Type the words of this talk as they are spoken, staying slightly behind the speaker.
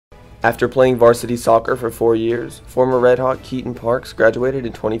After playing varsity soccer for 4 years, former Red Hawk Keaton Parks graduated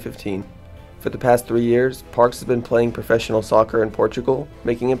in 2015. For the past 3 years, Parks has been playing professional soccer in Portugal,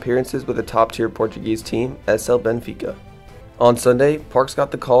 making appearances with a top-tier Portuguese team, SL Benfica. On Sunday, Parks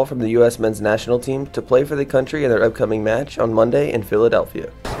got the call from the U.S. men's national team to play for the country in their upcoming match on Monday in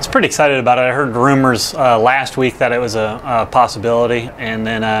Philadelphia. I was pretty excited about it. I heard rumors last week that it was a possibility, and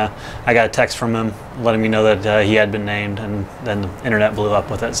then I got a text from him letting me know that he had been named, and then the internet blew up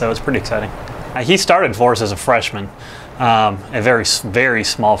with it, so it's pretty exciting. He started for us as a freshman, a very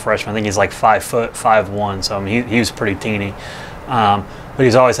small freshman. I think he's like 5 foot, 5'1", so I mean, he was pretty teeny. But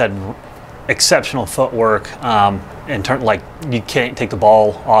he's always had exceptional footwork. Like, you can't take the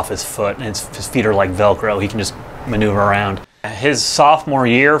ball off his foot, and his feet are like Velcro. He can just maneuver around. His sophomore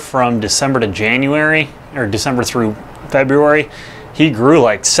year, from December to January, or December through February, he grew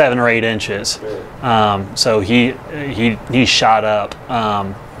like 7 or 8 inches. So he shot up.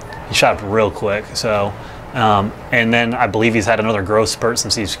 He shot up real quick. So, and then I believe he's had another growth spurt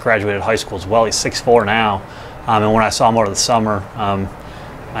since he's graduated high school as well. He's 6'4" now. And when I saw him over the summer,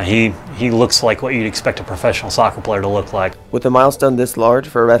 he looks like what you'd expect a professional soccer player to look like. With a milestone this large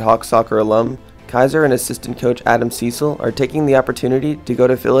for a Red Hawk soccer alum, Kaiser and assistant coach Adam Cecil are taking the opportunity to go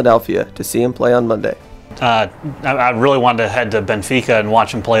to Philadelphia to see him play on Monday. I really wanted to head to Benfica and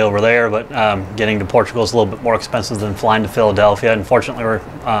watch him play over there, but getting to Portugal is a little bit more expensive than flying to Philadelphia. Unfortunately, we're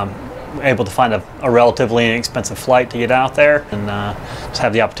able to find a relatively inexpensive flight to get out there and just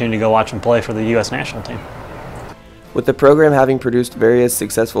have the opportunity to go watch him play for the U.S. national team. With the program having produced various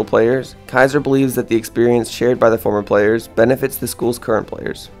successful players, Kaiser believes that the experience shared by the former players benefits the school's current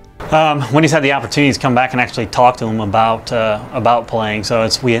players. When he's had the opportunity to come back and actually talk to him about playing, so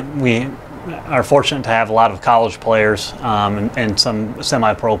we are fortunate to have a lot of college players and some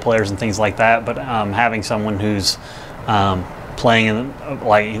semi-pro players and things like that. But having someone who's playing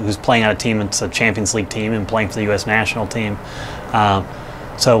on a team that's a Champions League team and playing for the U.S. national team.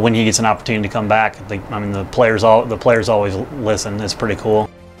 So when he gets an opportunity to come back, the players always listen. It's pretty cool.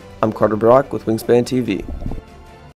 I'm Carter Brock with Wingspan TV.